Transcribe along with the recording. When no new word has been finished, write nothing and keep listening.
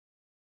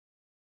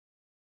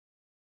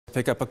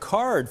Pick up a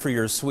card for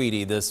your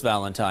sweetie this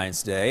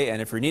Valentine's Day,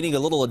 and if you're needing a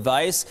little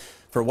advice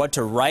for what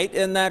to write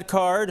in that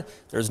card,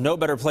 there's no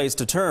better place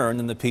to turn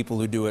than the people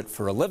who do it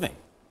for a living.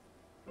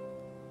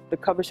 The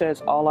cover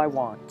says, "All I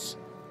want,"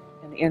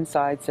 and the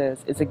inside says,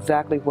 "It's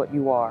exactly what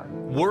you are."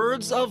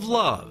 Words of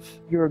love.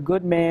 You're a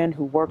good man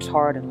who works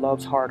hard and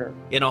loves harder.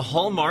 In a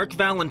Hallmark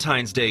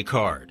Valentine's Day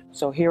card.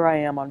 So here I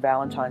am on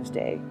Valentine's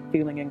Day,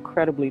 feeling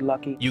incredibly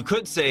lucky. You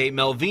could say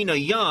Melvina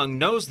Young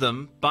knows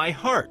them by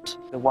heart.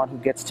 The one who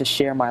gets to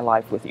share my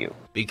life with you.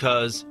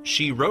 Because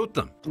she wrote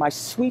them. My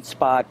sweet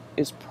spot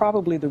is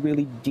probably the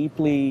really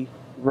deeply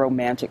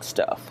romantic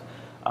stuff,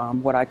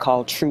 what I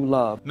call true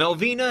love.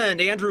 Melvina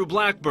and Andrew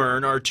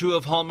Blackburn are two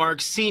of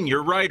Hallmark's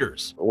senior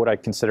writers. What I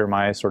consider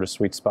my sort of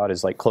sweet spot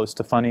is like close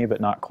to funny,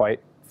 but not quite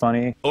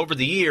funny. Over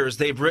the years,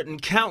 they've written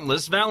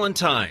countless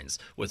Valentines,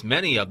 with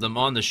many of them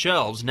on the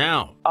shelves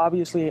now.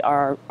 Obviously,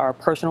 our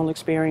personal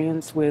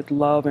experience with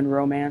love and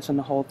romance and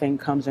the whole thing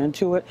comes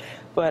into it.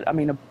 But, I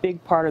mean, a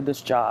big part of this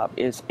job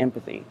is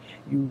empathy.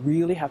 You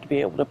really have to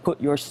be able to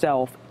put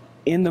yourself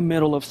in the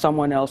middle of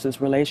someone else's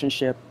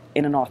relationship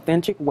in an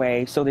authentic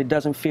way so that it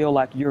doesn't feel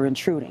like you're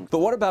intruding. But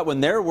what about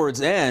when their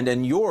words end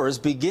and yours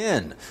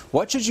begin?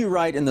 What should you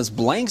write in this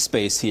blank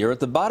space here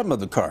at the bottom of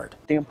the card?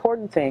 The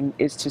important thing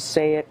is to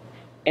say it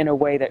in a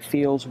way that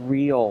feels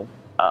real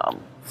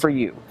for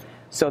you,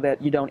 so that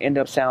you don't end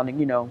up sounding,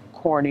 you know,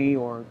 corny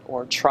or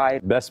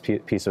trite. The best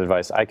piece of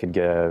advice I could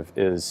give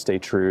is stay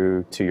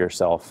true to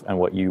yourself and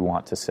what you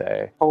want to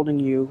say.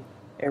 Holding you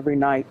every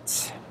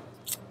night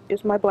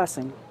is my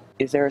blessing.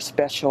 Is there a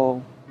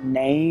special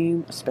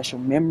name, a special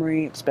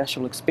memory, a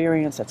special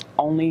experience that's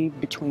only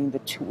between the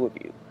two of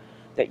you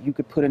that you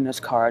could put in this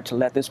card to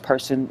let this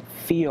person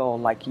feel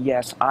like,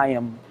 yes, I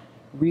am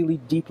really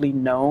deeply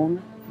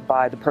known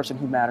by the person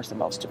who matters the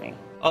most to me.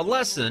 A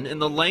lesson in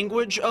the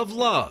language of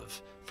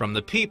love from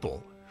the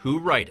people who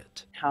write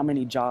it. How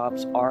many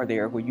jobs are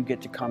there where you get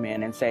to come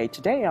in and say,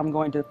 today I'm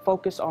going to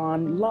focus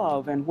on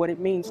love and what it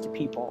means to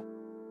people?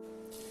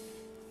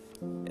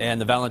 And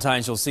the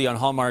Valentines you'll see on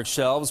Hallmark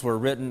shelves were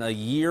written a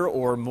year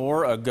or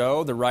more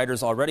ago. The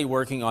writer's already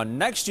working on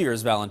next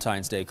year's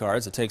Valentine's Day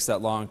cards. It takes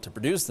that long to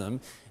produce them.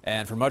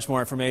 And for much more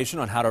information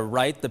on how to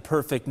write the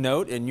perfect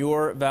note in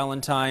your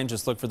Valentine,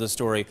 just look for the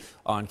story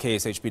on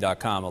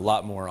KSHB.com. A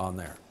lot more on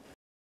there.